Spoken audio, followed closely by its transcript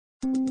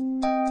Hi,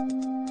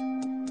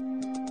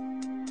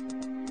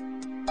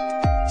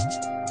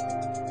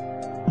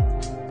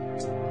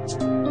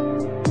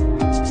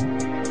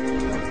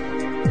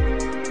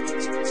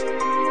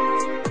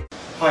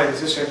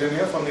 this is Sharekhan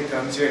here from the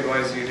Currency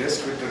Advisory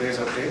Desk with today's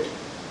update.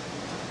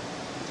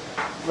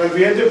 Well,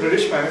 we had the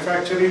British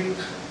manufacturing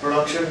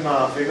production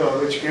figure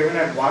which came in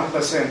at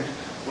 1%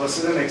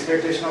 versus an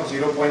expectation of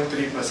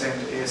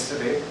 0.3%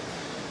 yesterday.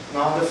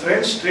 Now the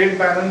French trade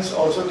balance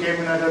also came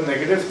in at a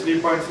negative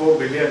 3.4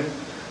 billion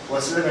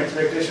versus an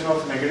expectation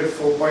of negative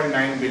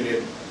 4.9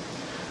 billion.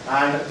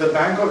 And the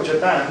Bank of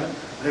Japan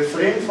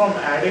refrained from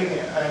adding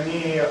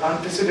any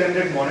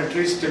unprecedented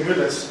monetary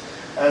stimulus,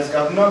 as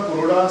Governor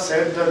Kuroda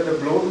said that the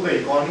blow to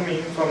the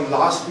economy from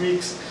last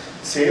week's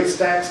sales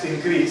tax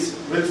increase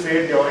will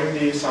fade during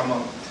the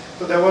summer.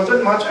 So there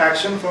wasn't much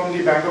action from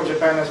the Bank of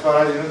Japan as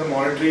far as the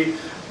monetary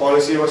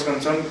policy was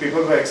concerned.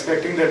 People were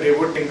expecting that they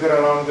would tinker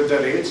around with the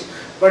rates,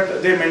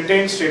 but they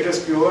maintained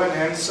status quo, and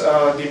hence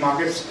the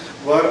markets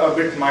were a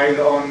bit mild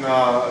on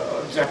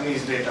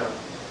Japanese data.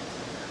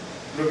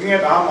 Looking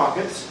at our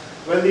markets,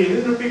 well, the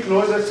Indian rupee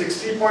closed at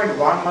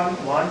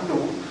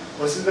 60.1112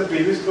 versus the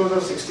previous close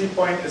of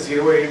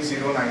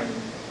 60.0809.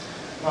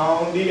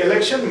 Now, the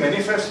election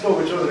manifesto,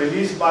 which was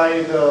released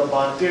by the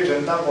Bharatiya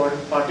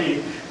Janata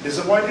Party,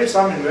 disappointed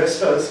some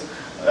investors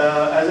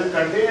as it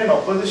contained an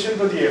opposition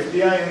to the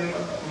FDI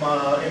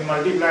in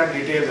multi-plant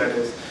retail, that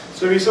is.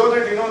 So we saw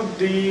that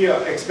the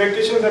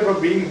expectations that were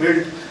being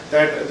built,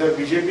 that the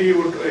BJP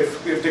would,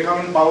 if they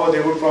come in power,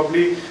 they would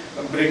probably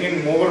bring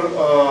in more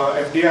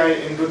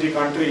FDI into the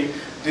country.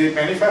 The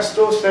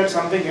manifesto said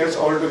something else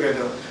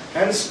altogether.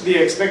 Hence, the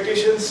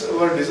expectations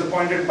were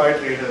disappointed by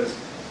traders.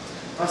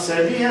 Now,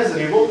 SEBI has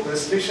revoked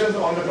restrictions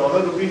on the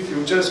dollar-rupee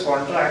futures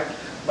contract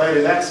by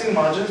relaxing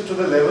margins to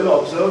the level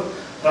observed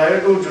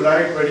prior to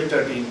July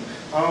 2013.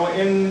 Now,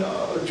 in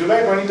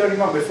July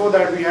 2013, or before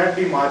that, we had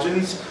the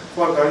margins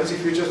for currency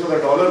futures for the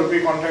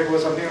dollar-rupee contract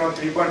was something around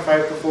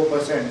 3.5 to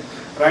 4%.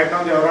 Right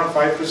now, they are around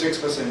 5 to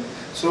 6%.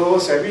 So,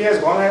 SEBI has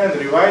gone ahead and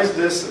revised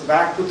this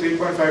back to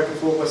 3.5 to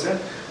 4%,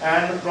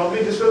 and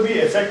probably this will be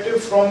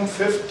effective from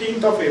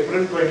 15th of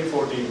April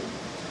 2014.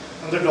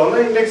 And the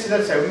dollar index is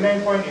at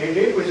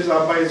 79.88, which is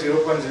up by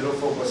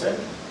 0.04%.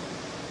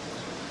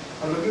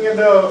 And looking at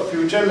the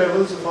future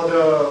levels for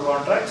the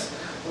contracts,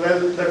 well,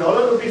 the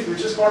dollar-rupee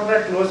futures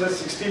contract closed at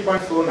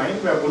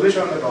 60.49. We are bullish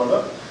on the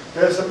dollar.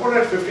 There is support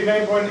at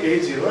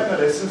 59.80 and the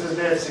resistance is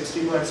there at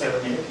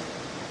 60.78.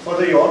 For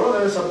the euro,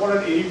 there is support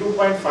at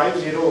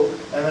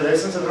 82.50 and the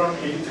resistance is around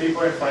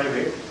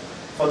 83.58.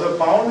 For the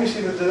pound, we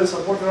see that there is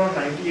support around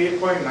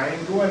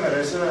 98.92 and the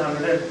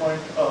resistance at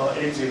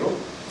 100.80.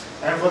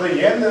 And for the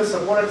yen, there is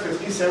support at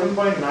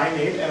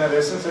 57.98 and the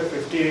resistance at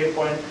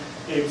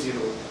 58.80.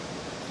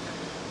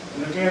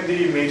 Looking at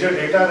the major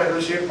data that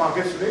will shape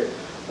markets today,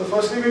 so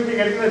firstly, we will be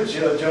getting the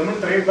German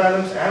trade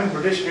balance and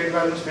British trade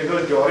balance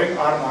figures during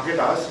our market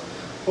hours.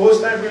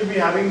 Post that, we will be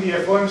having the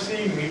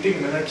FOMC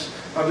meeting minutes.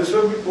 Now, this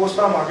will be post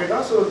our market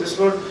hours, so the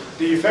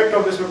effect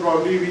of this will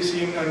probably be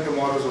seen in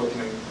tomorrow's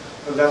opening.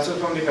 Well, that's it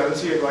from the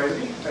Currency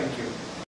Advisory. Thank you.